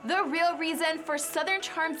The real reason for Southern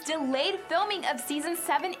Charm's delayed filming of season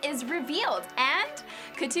 7 is revealed. And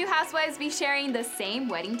could two housewives be sharing the same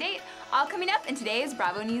wedding date? All coming up in today's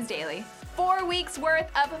Bravo News Daily. 4 weeks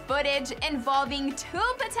worth of footage involving two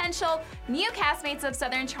potential new castmates of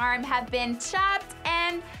Southern Charm have been chopped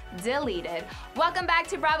and deleted. Welcome back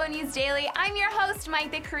to Bravo News Daily. I'm your host,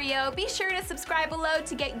 Mayte Carrillo. Be sure to subscribe below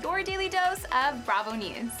to get your daily dose of Bravo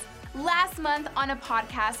News. Last month on a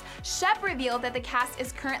podcast, Shep revealed that the cast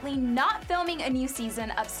is currently not filming a new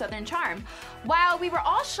season of Southern Charm. While we were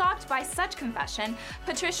all shocked by such confession,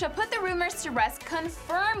 Patricia put the rumors to rest,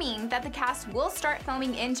 confirming that the cast will start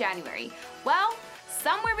filming in January. Well,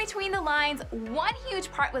 somewhere between the lines, one huge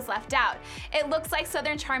part was left out. It looks like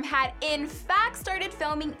Southern Charm had in fact started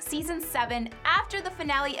filming season 7 after the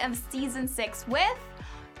finale of season 6 with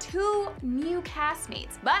two new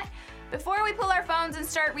castmates. But before we pull our phones and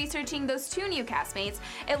start researching those two new castmates,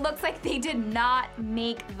 it looks like they did not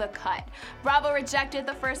make the cut. Bravo rejected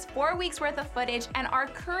the first 4 weeks worth of footage and are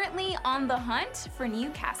currently on the hunt for new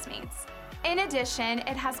castmates. In addition,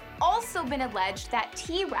 it has also been alleged that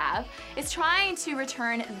T-Rav is trying to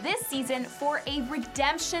return this season for a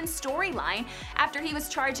redemption storyline after he was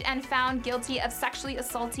charged and found guilty of sexually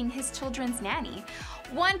assaulting his children's nanny.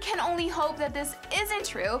 One can only hope that this isn't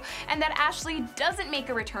true and that Ashley doesn't make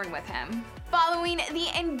a return with him. Following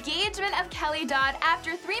the engagement of Kelly Dodd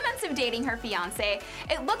after 3 months of dating her fiance,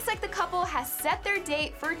 it looks like the couple has set their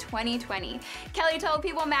date for 2020. Kelly told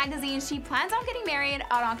People magazine she plans on getting married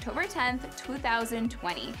on October 10th,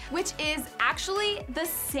 2020, which is actually the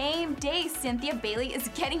same day Cynthia Bailey is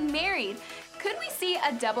getting married. Could we see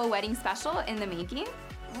a double wedding special in the making?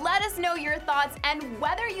 Let us know your thoughts and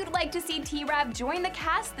whether you'd like to see T-Rav join the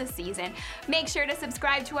cast this season. Make sure to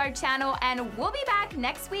subscribe to our channel and we'll be back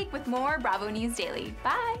next week with more Bravo News Daily.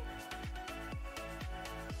 Bye!